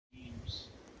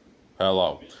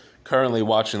Hello. Currently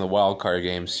watching the wild card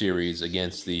game series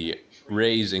against the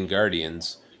Rays and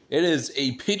Guardians. It is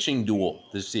a pitching duel,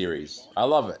 this series. I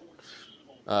love it.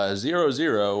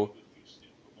 0-0,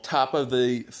 top of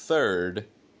the third.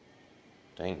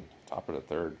 Dang, top of the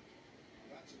third.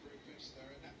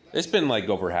 It's been like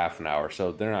over half an hour,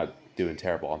 so they're not doing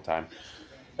terrible on time.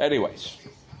 Anyways,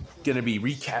 gonna be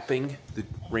recapping the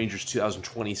Rangers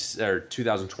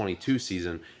 2022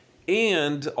 season,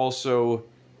 and also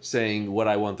saying what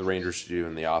I want the Rangers to do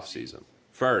in the offseason.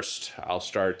 First, I'll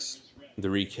start the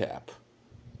recap.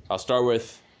 I'll start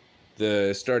with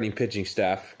the starting pitching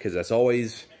staff, because that's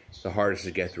always the hardest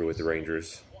to get through with the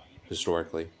Rangers,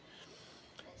 historically.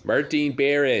 Martin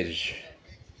Perez,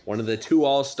 one of the two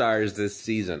All-Stars this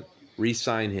season.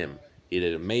 Re-sign him. He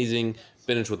did amazing.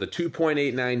 Finished with a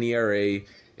 2.89 ERA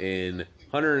in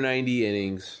 190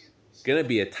 innings. Going to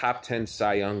be a top 10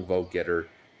 Cy Young vote getter.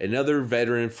 Another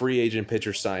veteran free agent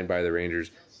pitcher signed by the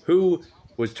Rangers, who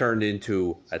was turned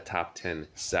into a top 10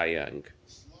 Cy Young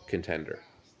contender.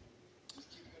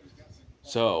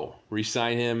 So,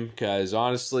 re-sign him, because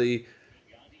honestly,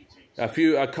 a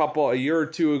year or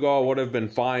two ago, I would have been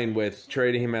fine with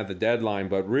trading him at the deadline,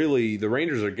 but really, the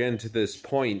Rangers are getting to this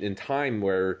point in time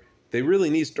where they really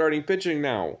need starting pitching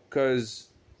now, because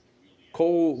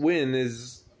Cole Winn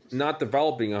is not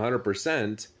developing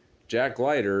 100%. Jack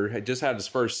Leiter had just had his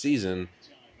first season.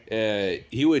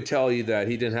 He would tell you that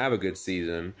he didn't have a good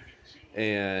season.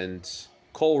 And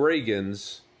Cole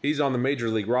Reagans, he's on the Major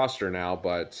League roster now,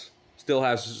 but still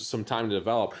has some time to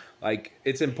develop. Like,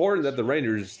 it's important that the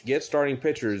Rangers get starting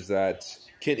pitchers that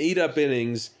can eat up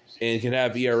innings and can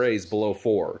have ERAs below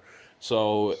 4.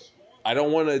 So I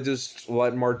don't want to just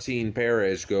let Martin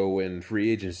Perez go in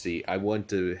free agency. I want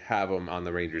to have him on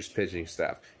the Rangers pitching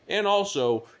staff. And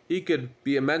also, he could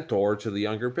be a mentor to the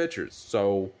younger pitchers.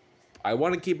 So I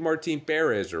want to keep Martin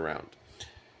Perez around.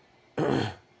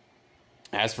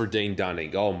 As for Dane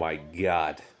Dunning, oh my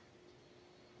God.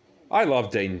 I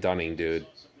love Dane Dunning, dude.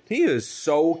 He is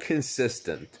so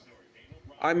consistent.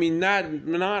 I mean,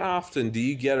 not often do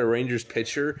you get a Rangers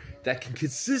pitcher that can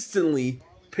consistently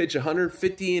pitch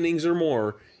 150 innings or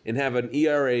more and have an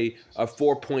ERA of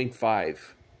 4.5.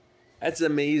 That's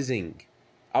amazing.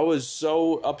 I was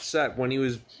so upset when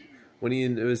his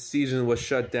season was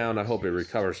shut down. I hope he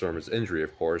recovers from his injury,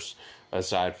 of course,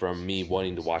 aside from me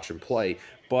wanting to watch him play.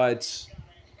 But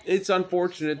it's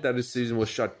unfortunate that his season was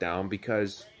shut down,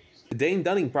 because Dane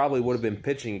Dunning probably would have been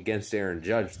pitching against Aaron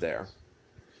Judge there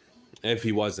if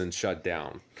he wasn't shut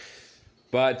down.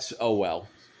 But, oh well.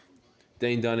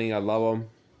 Dane Dunning, I love him.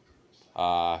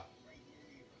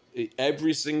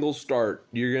 Every single start,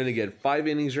 you're going to get 5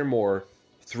 innings or more,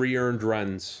 3 earned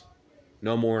runs,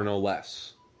 no more, no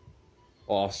less.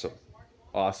 Awesome.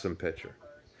 Awesome pitcher.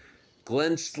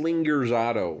 Glenn Slinger's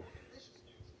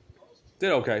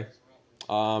did okay.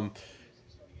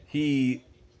 He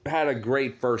had a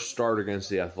great first start against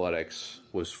the Athletics,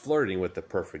 was flirting with the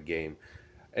perfect game.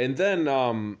 And then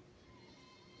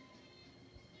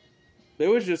it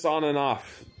was just on and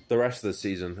off the rest of the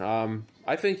season.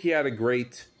 I think he had a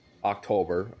great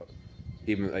October.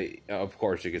 Even, of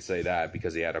course, you could say that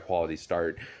because he had a quality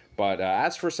start. But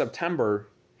as for September,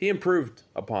 he improved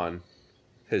upon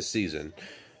his season.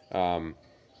 I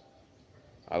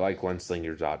like Glenn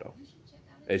Slinger's auto.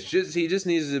 It's just he just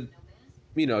needs to,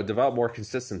 develop more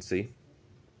consistency.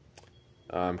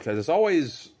 Because it's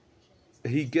always,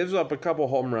 he gives up a couple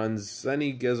home runs, then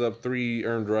he gives up 3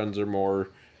 earned runs or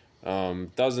more.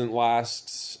 Doesn't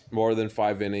last more than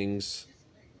 5 innings.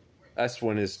 That's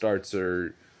when his starts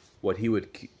are what he would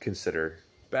consider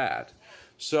bad.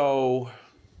 So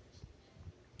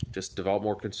just develop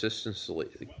more consistency.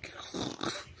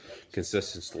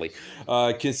 Consistency.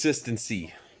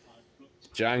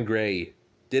 John Gray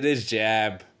did his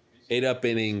jab, ate up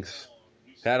innings,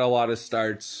 had a lot of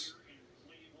starts.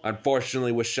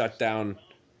 Unfortunately, was shut down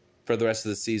for the rest of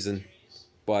the season.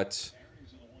 But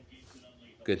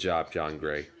good job, John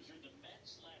Gray.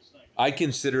 I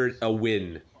consider it a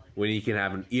win when he can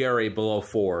have an ERA below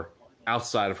 4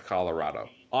 outside of Colorado.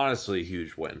 Honestly, a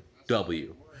huge win.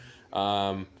 W.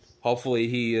 Hopefully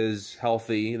he is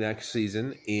healthy next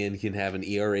season and can have an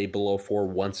ERA below 4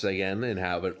 once again and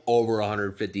have an over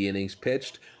 150 innings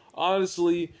pitched.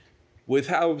 Honestly, with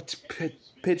how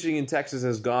pitching in Texas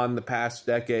has gone the past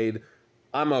decade,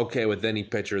 I'm okay with any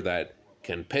pitcher that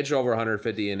can pitch over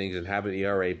 150 innings and have an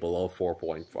ERA below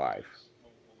 4.5.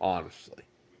 Honestly.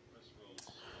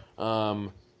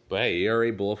 But hey,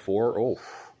 ERA below 4, oh,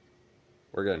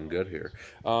 we're getting good here.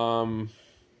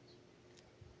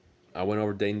 I went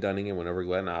over Dane Dunning, I went over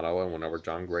Glenn Otto, I went over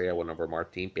John Gray, I went over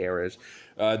Martin Perez.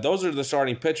 Those are the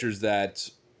starting pitchers that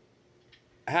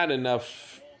had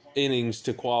enough innings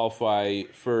to qualify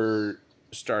for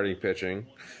starting pitching.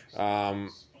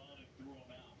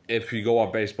 If you go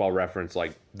off Baseball Reference,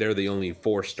 like, they're the only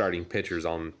 4 starting pitchers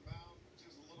on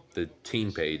the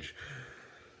team page.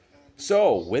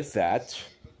 So, with that,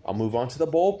 I'll move on to the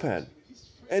bullpen.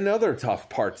 Another tough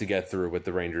part to get through with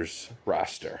the Rangers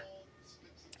roster.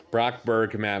 Brock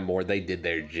Burke and Matt Moore, they did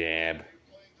their job.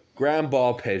 Ground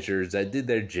ball pitchers that did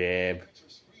their job.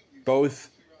 Both,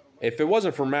 if it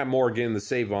wasn't for Matt Moore getting the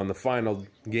save on the final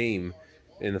game,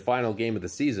 in the final game of the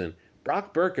season,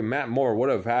 Brock Burke and Matt Moore would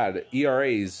have had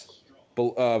ERAs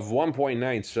of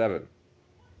 1.97.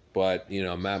 But, you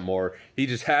know, Matt Moore, he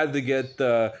just had to get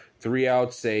the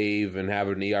 3-out save and have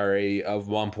an ERA of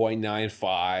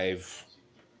 1.95.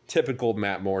 Typical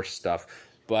Matt Moore stuff.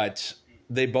 But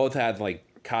they both had, like,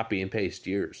 copy and paste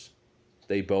years.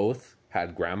 They both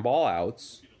had ground ball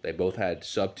outs. They both had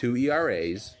sub-2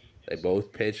 ERAs. They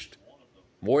both pitched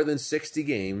more than 60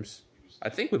 games. I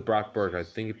think with Brock Burke, I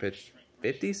think he pitched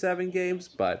 57 games,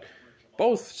 but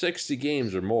both 60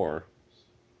 games or more.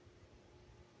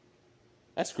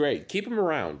 That's great. Keep him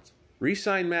around.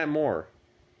 Re-sign Matt Moore.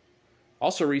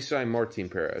 Also re-sign Martin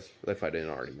Perez, if I didn't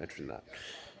already mention that.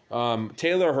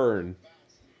 Taylor Hearn.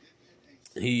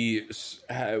 He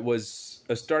was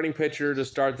a starting pitcher to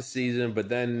start the season, but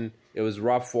then it was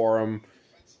rough for him.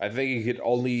 I think he could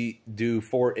only do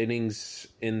 4 innings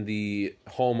in the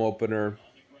home opener.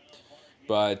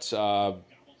 But,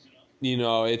 you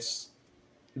know, it's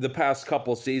the past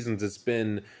couple seasons, it's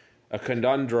been a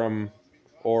conundrum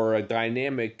or a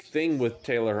dynamic thing with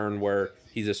Taylor Hearn where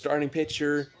he's a starting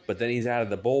pitcher, but then he's out of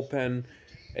the bullpen,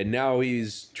 and now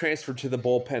he's transferred to the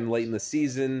bullpen late in the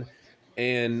season.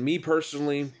 And me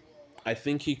personally, I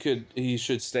think he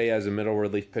should stay as a middle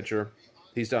relief pitcher.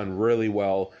 He's done really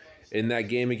well in that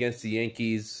game against the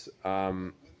Yankees.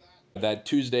 That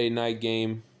Tuesday night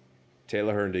game,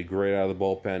 Taylor Hearn did great out of the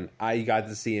bullpen. I got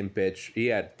to see him pitch. He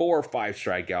had 4 or 5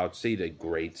 strikeouts. He did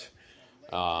great.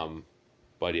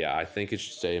 But yeah, I think it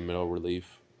should stay in middle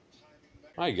relief.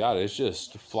 My God, it's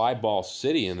just fly ball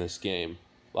city in this game.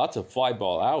 Lots of fly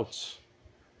ball outs.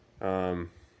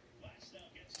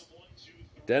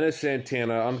 Dennis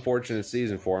Santana, unfortunate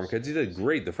season for him because he did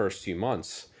great the first 2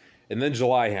 months. And then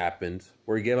July happened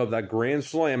where he gave up that grand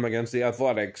slam against the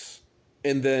Athletics.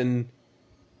 And then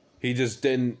he just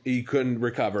couldn't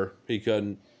recover. He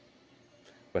couldn't.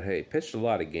 But hey, pitched a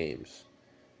lot of games.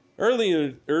 Early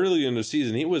in the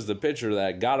season, he was the pitcher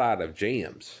that got out of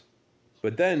jams.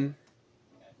 But then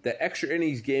the extra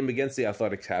innings game against the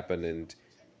Athletics happened, and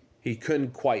he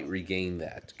couldn't quite regain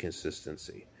that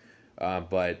consistency.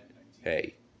 But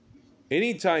hey,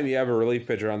 anytime you have a relief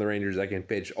pitcher on the Rangers that can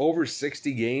pitch over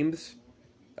 60 games,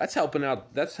 that's helping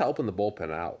out. That's helping the bullpen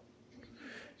out.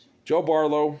 Joe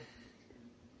Barlow,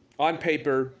 on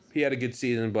paper, he had a good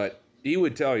season, but he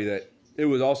would tell you that it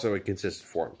was also inconsistent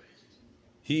for him.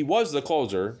 He was the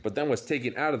closer, but then was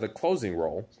taken out of the closing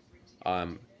role.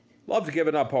 Loved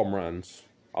giving up home runs.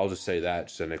 I'll just say that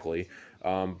cynically.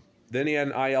 Then he had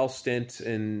an IL stint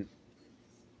in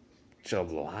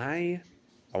July.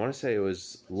 I want to say it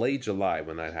was late July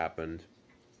when that happened.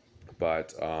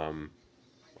 But I'm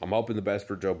hoping the best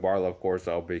for Joe Barlow, of course.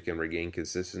 I hope he can regain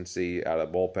consistency out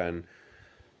of the bullpen.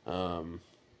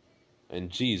 And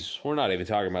geez, we're not even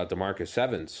talking about DeMarcus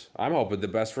Evans. I'm hoping the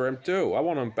best for him too. I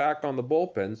want him back on the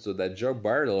bullpen so that Joe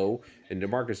Barlow and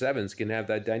DeMarcus Evans can have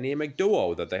that dynamic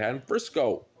duo that they had in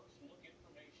Frisco.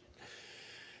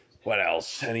 What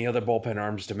else? Any other bullpen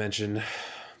arms to mention?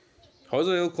 Jose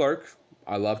Leclerc.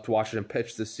 I loved watching him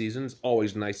pitch this season. It's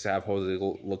always nice to have Jose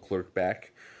Leclerc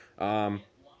back.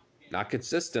 Not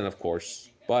consistent, of course,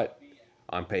 but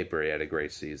on paper he had a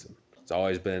great season. It's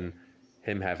always been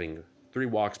him having 3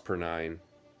 walks per 9.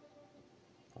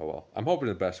 Oh, well. I'm hoping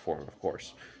the best for him, of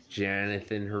course.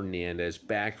 Jonathan Hernandez,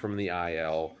 back from the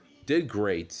IL. Did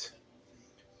great.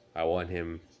 I want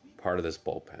him part of this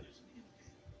bullpen.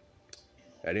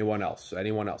 Anyone else?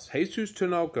 Anyone else? Jesus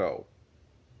Tinoco.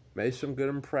 Made some good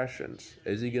impressions.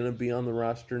 Is he going to be on the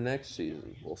roster next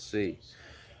season? We'll see.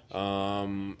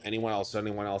 Anyone else?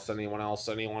 Anyone else? Anyone else?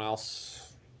 Anyone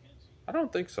else? I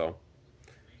don't think so.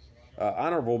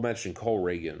 Honorable mention, Cole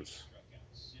Reagans.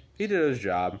 He did his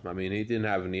job. I mean, he didn't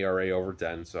have an ERA over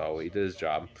 10, so he did his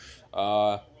job.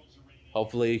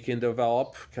 Hopefully he can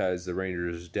develop because the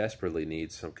Rangers desperately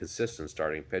need some consistent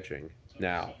starting pitching.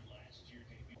 Now,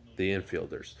 the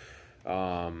infielders.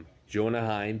 Jonah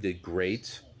Heim did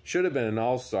great. Should have been an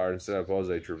all-star instead of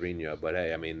Jose Trevino, but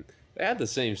hey, I mean, they had the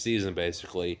same season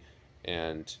basically.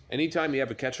 And anytime you have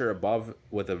a catcher above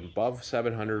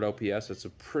 700 OPS, it's a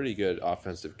pretty good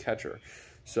offensive catcher.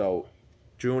 So,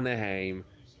 Jonah Heim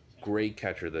great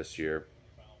catcher this year.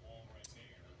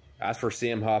 As for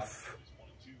Sam Huff,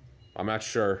 I'm not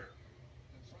sure.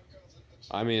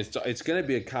 I mean, it's going to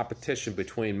be a competition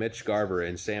between Mitch Garver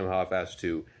and Sam Huff as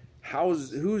to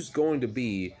who's going to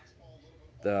be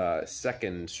the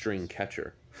second string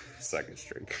catcher. Second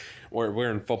string.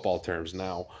 We're in football terms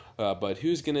now. But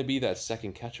who's going to be that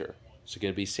second catcher? Is it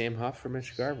going to be Sam Huff or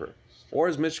Mitch Garver? Or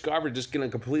is Mitch Garver just going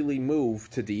to completely move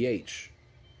to DH?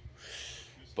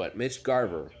 But Mitch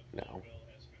Garver now.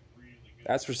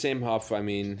 As for Sam Huff, I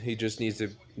mean, he just needs to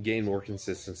gain more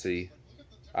consistency.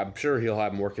 I'm sure he'll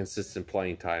have more consistent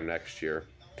playing time next year.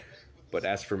 But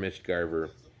as for Mitch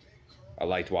Garver, I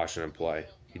liked watching him play.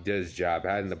 He did his job,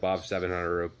 had an above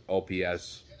 700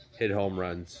 OPS, hit home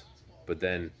runs, but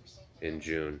then in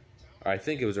June, I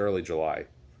think it was early July,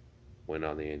 went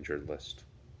on the injured list.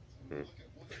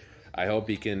 I hope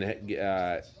he can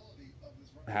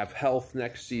have health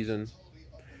next season.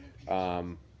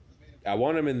 I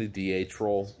want him in the DH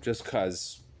role just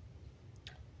because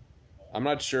I'm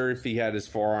not sure if he had his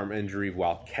forearm injury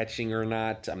while catching or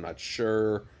not. I'm not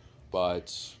sure,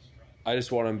 but I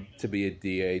just want him to be a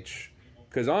DH.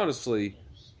 Because honestly,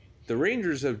 the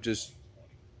Rangers have just,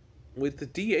 with the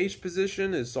DH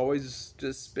position, it's always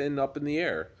just been up in the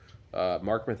air.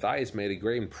 Mark Mathias made a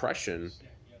great impression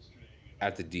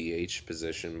at the DH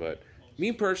position, but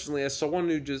me personally, as someone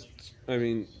who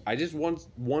I just want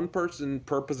one person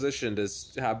per position to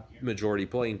have majority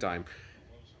playing time.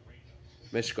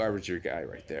 Mitch Garver's your guy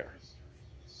right there.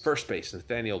 First base,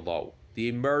 Nathaniel Lowe. The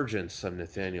emergence of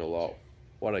Nathaniel Lowe.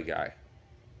 What a guy.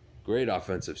 Great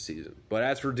offensive season. But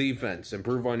as for defense,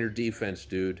 improve on your defense,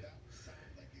 dude.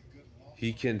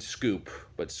 He can scoop,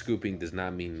 but scooping does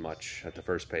not mean much at the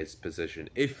first base position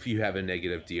if you have a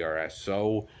negative DRS.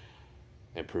 So,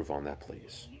 improve on that,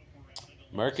 please.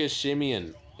 Marcus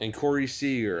Semien and Corey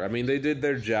Seager. I mean, they did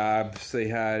their jobs. They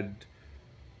had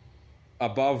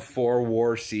above 4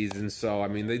 WAR seasons, so, I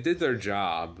mean, they did their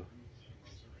job.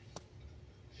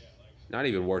 Not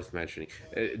even worth mentioning.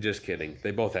 Just kidding. They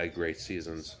both had great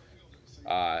seasons.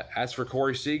 As for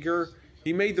Corey Seager,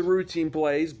 he made the routine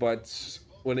plays, but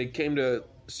when it came to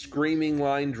screaming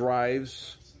line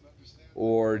drives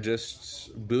or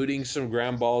just booting some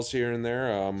ground balls here and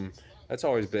there, that's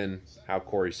always been how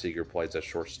Corey Seager plays at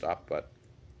shortstop, but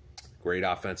great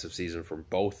offensive season from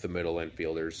both the middle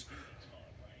infielders.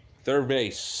 Third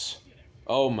base.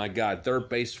 Oh my God, third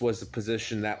base was the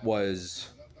position that was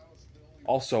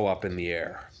also up in the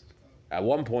air. At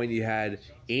one point, you had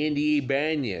Andy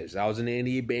Ibanez. I was an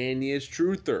Andy Ibanez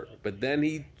truther, but then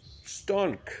he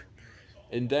stunk.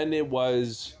 And then it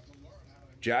was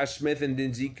Josh Smith and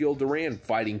Ezekiel Duran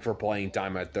fighting for playing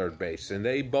time at third base. And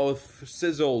they both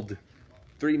sizzled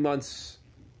 3 months,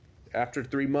 after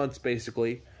 3 months,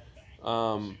 basically.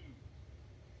 But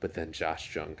then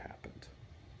Josh Jung happened.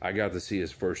 I got to see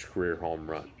his first career home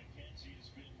run.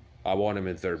 I want him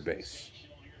in third base.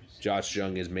 Josh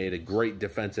Jung has made a great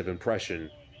defensive impression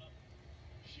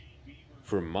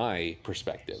from my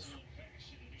perspective.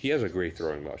 He has a great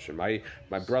throwing motion. My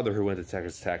brother who went to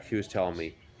Texas Tech, he was telling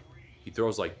me he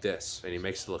throws like this, and he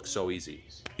makes it look so easy.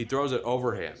 He throws it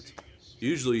overhand.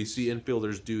 Usually you see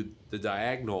infielders do the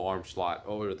diagonal arm slot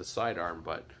over the sidearm,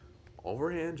 but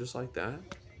overhand just like that,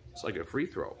 it's like a free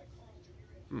throw.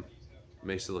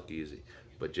 Makes it look easy.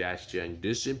 But Josh Jung,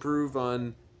 just improve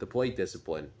on the plate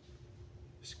discipline.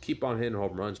 Just keep on hitting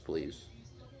home runs, please.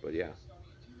 But yeah,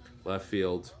 left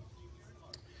field.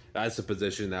 That's a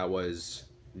position that was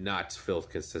not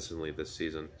filled consistently this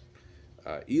season.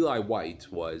 Eli White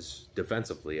was,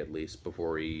 defensively at least,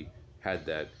 before he had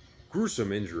that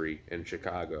gruesome injury in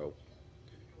Chicago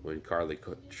when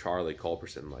Charlie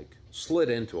Culberson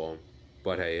slid into him.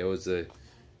 But hey, it was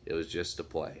just a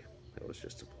play. It was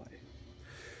just a play.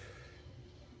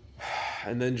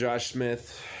 And then Josh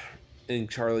Smith and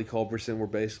Charlie Culberson were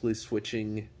basically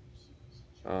switching.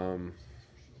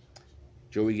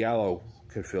 Joey Gallo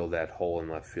could fill that hole in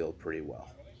left field pretty well.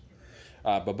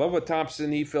 But Bubba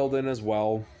Thompson, he filled in as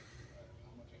well.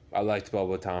 I liked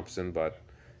Bubba Thompson, but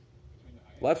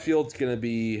left field's going to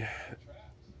be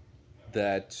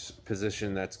that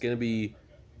position that's going to be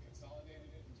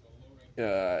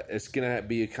it's going to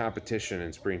be a competition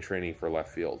in spring training for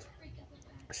left field.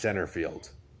 Center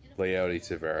field. Leody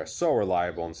Taveras, so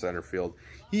reliable in center field.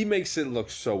 He makes it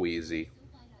look so easy.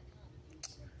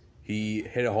 He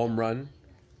hit a home run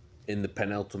in the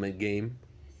penultimate game.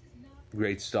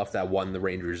 Great stuff. That won the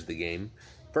Rangers the game.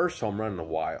 First home run in a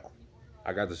while.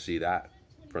 I got to see that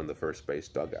from the first base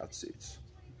dugout seats.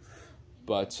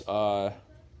 But I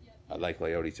like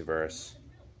Leody Taveras.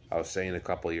 I was saying a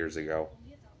couple years ago,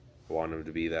 I want him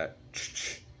to be that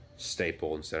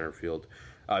staple in center field.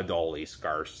 Adolis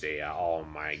Garcia, oh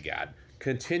my God.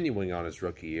 Continuing on his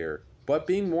rookie year, but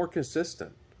being more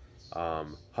consistent.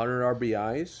 100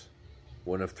 RBIs,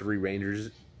 one of 3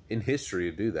 Rangers in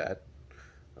history to do that.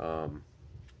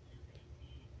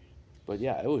 But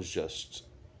yeah, it was just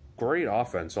great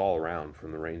offense all around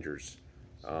from the Rangers.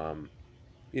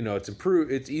 You know,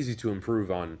 it's easy to improve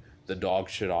on the dog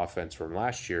shit offense from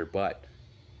last year, but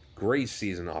great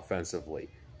season offensively.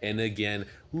 And again,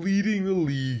 leading the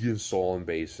league in stolen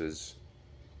bases.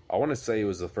 I want to say it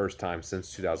was the first time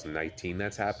since 2019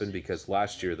 that's happened, because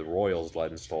last year the Royals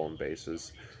led in stolen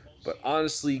bases. But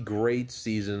honestly, great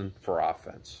season for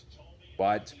offense.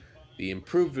 But the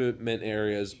improvement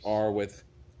areas are with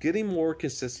getting more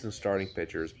consistent starting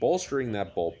pitchers, bolstering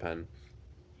that bullpen,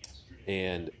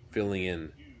 and filling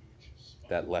in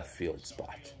that left field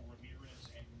spot.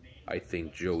 I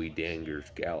think Joey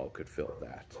Dangers Gallo could fill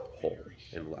that hole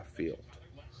in left field.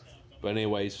 But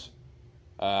anyways,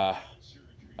 I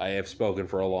have spoken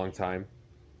for a long time.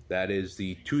 That is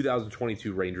the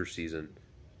 2022 Rangers season.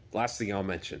 Last thing I'll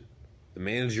mention, the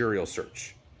managerial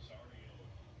search.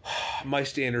 My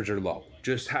standards are low.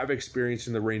 Just have experience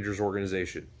in the Rangers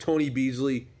organization. Tony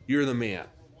Beasley, you're the man.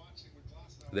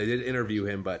 They did interview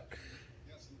him, but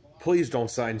please don't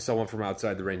sign someone from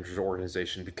outside the Rangers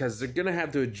organization, because they're going to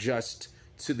have to adjust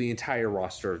to the entire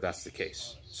roster if that's the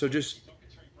case. So just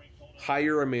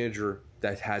hire a manager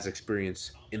that has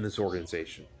experience in this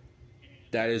organization.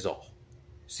 That is all.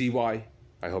 CY,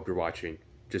 I hope you're watching.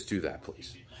 Just do that,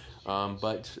 please.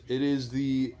 But it is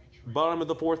the bottom of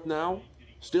the 4th now.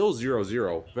 Still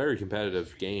 0-0. Very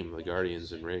competitive game, the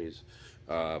Guardians and Rays.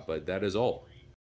 But that is all.